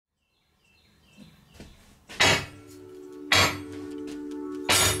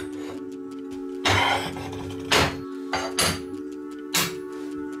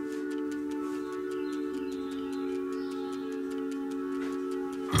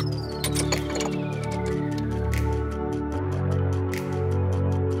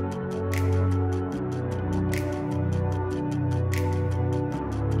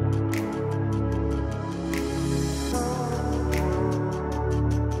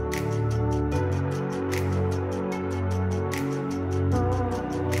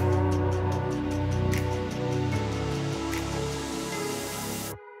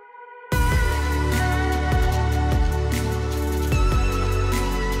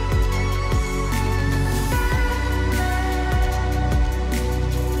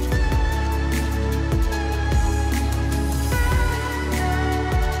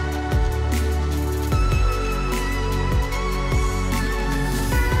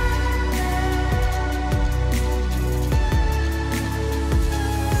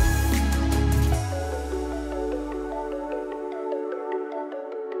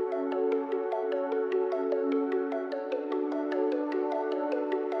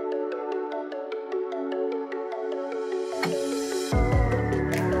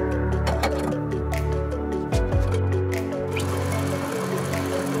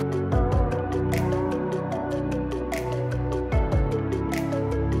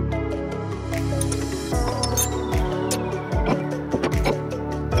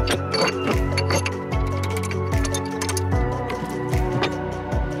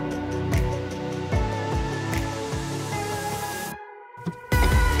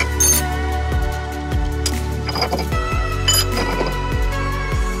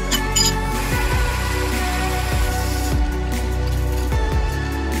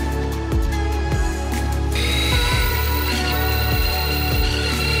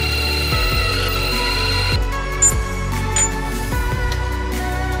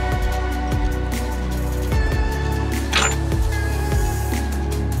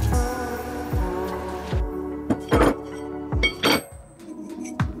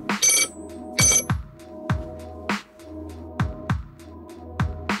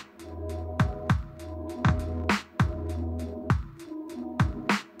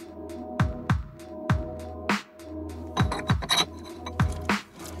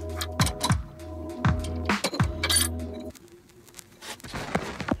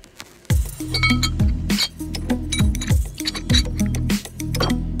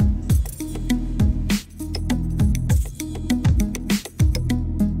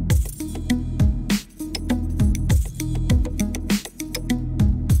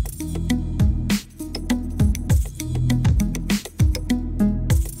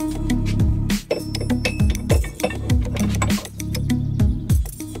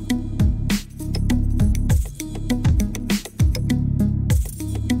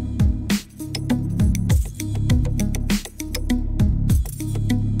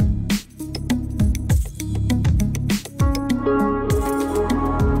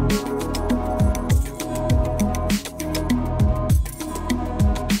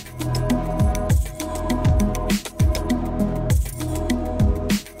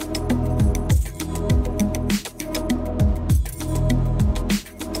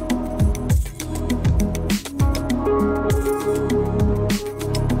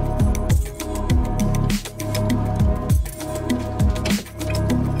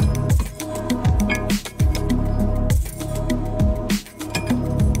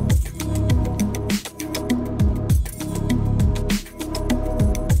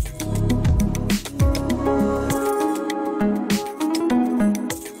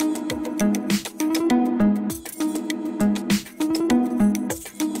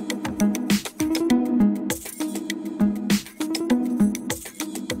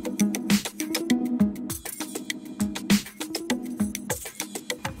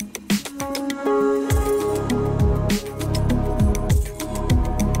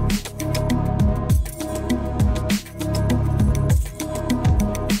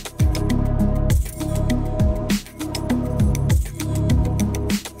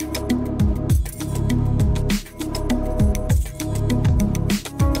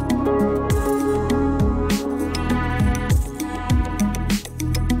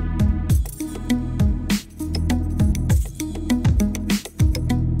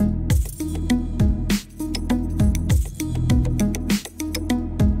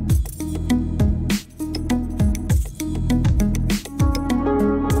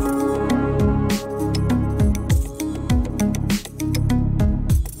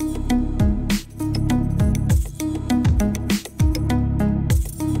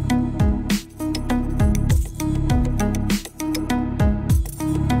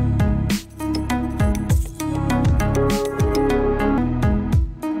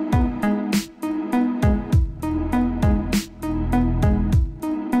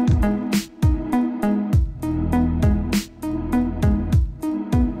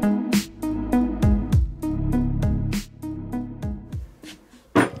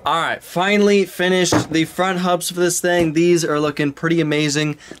Alright, finally finished the front hubs for this thing. These are looking pretty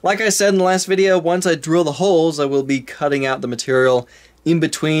amazing. Like I said in the last video, once I drill the holes, I will be cutting out the material in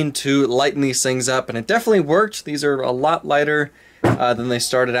between to lighten these things up, and it definitely worked. These are a lot lighter than they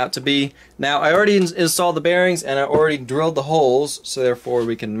started out to be. Now, I already installed the bearings, and I already drilled the holes, so therefore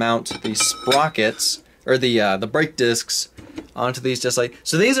we can mount the sprockets, or the brake discs, onto these just like...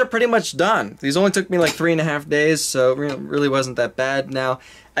 So these are pretty much done. These only took me like 3.5 days, so it really wasn't that bad. Now,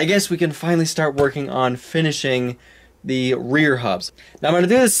 I guess we can finally start working on finishing the rear hubs. Now I'm going to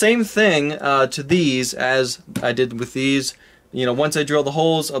do the same thing to these as I did with these. You know, once I drill the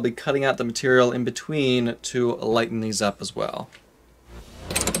holes, I'll be cutting out the material in between to lighten these up as well.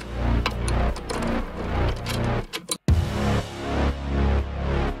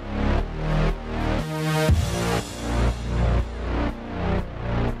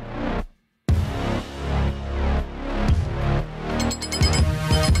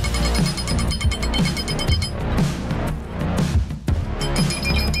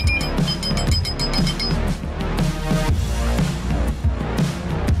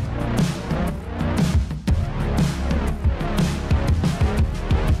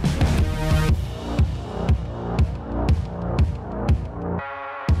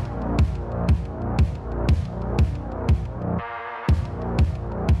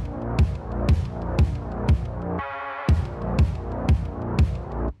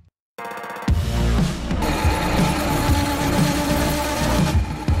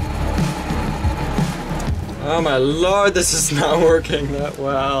 Oh my lord, this is not working that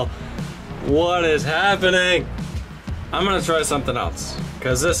well. What is happening? I'm gonna try something else,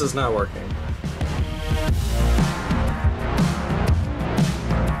 because this is not working.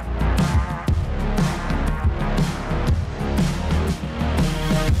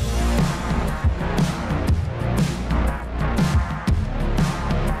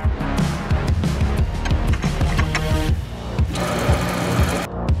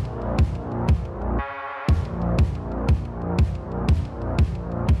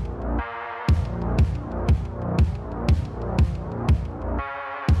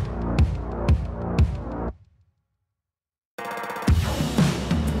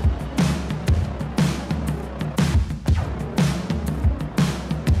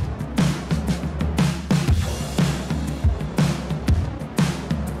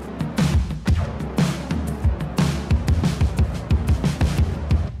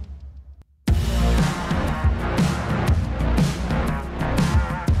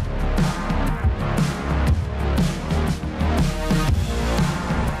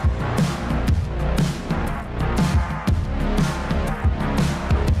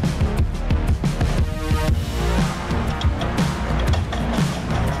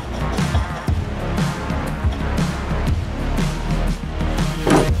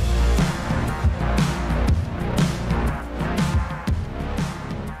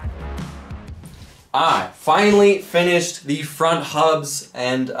 I finally finished the front hubs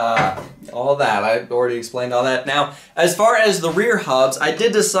and all that. I already explained all that. Now, as far as the rear hubs, I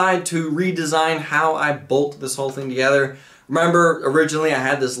did decide to redesign how I bolt this whole thing together. Remember, originally I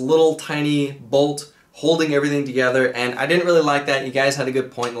had this little tiny bolt holding everything together, and I didn't really like that. You guys had a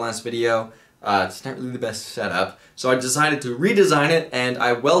good point in the last video. It's not really the best setup. So I decided to redesign it, and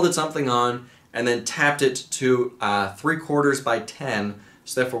I welded something on and then tapped it to 3/4 by 10.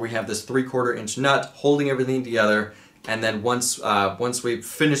 So therefore we have this 3/4 inch nut holding everything together, and then once we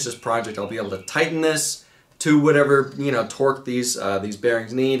finish this project, I'll be able to tighten this to whatever, you know, torque these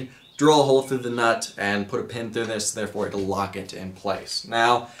bearings need, drill a hole through the nut, and put a pin through this, therefore it'll lock it in place.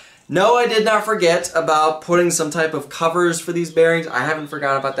 Now, no, I did not forget about putting some type of covers for these bearings. I haven't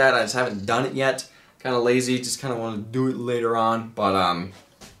forgotten about that. I just haven't done it yet. Kind of lazy, just kind of want to do it later on, but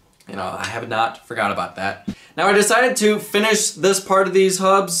you know, I have not forgot about that. Now I decided to finish this part of these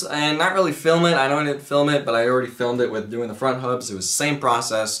hubs and not really film it. I know I didn't film it, but I already filmed it with doing the front hubs. It was the same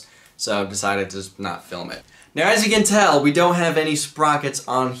process, so I've decided to just not film it. Now, as you can tell, we don't have any sprockets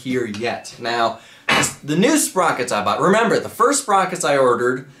on here yet. Now, the new sprockets I bought, remember, the first sprockets I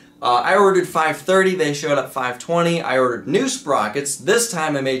ordered 530, they showed up 520. I ordered new sprockets. This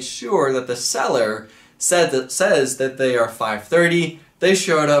time I made sure that the seller says that they are 530. They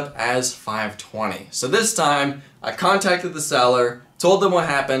showed up as 520. So this time, I contacted the seller, told them what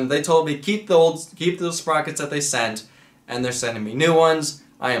happened. They told me keep those sprockets that they sent, and they're sending me new ones.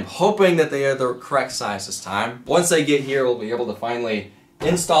 I am hoping that they are the correct size this time. Once they get here, we'll be able to finally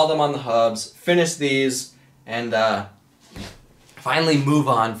install them on the hubs, finish these, and finally move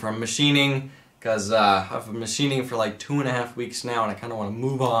on from machining, because I've been machining for like 2.5 weeks now, and I kind of want to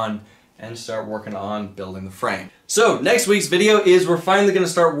move on and start working on building the frame. So next week's video is we're finally going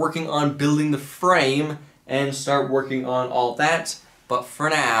to start working on building the frame and start working on all that. But for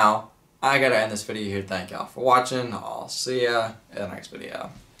now, I gotta end this video here. Thank y'all for watching. I'll see ya in the next video.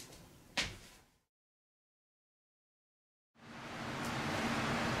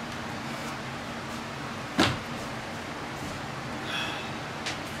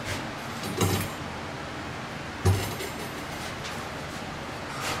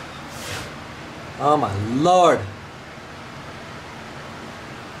 Oh my Lord.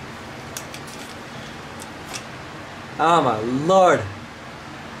 Oh my Lord.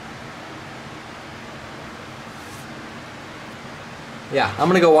 Yeah, I'm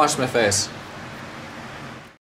gonna go wash my face.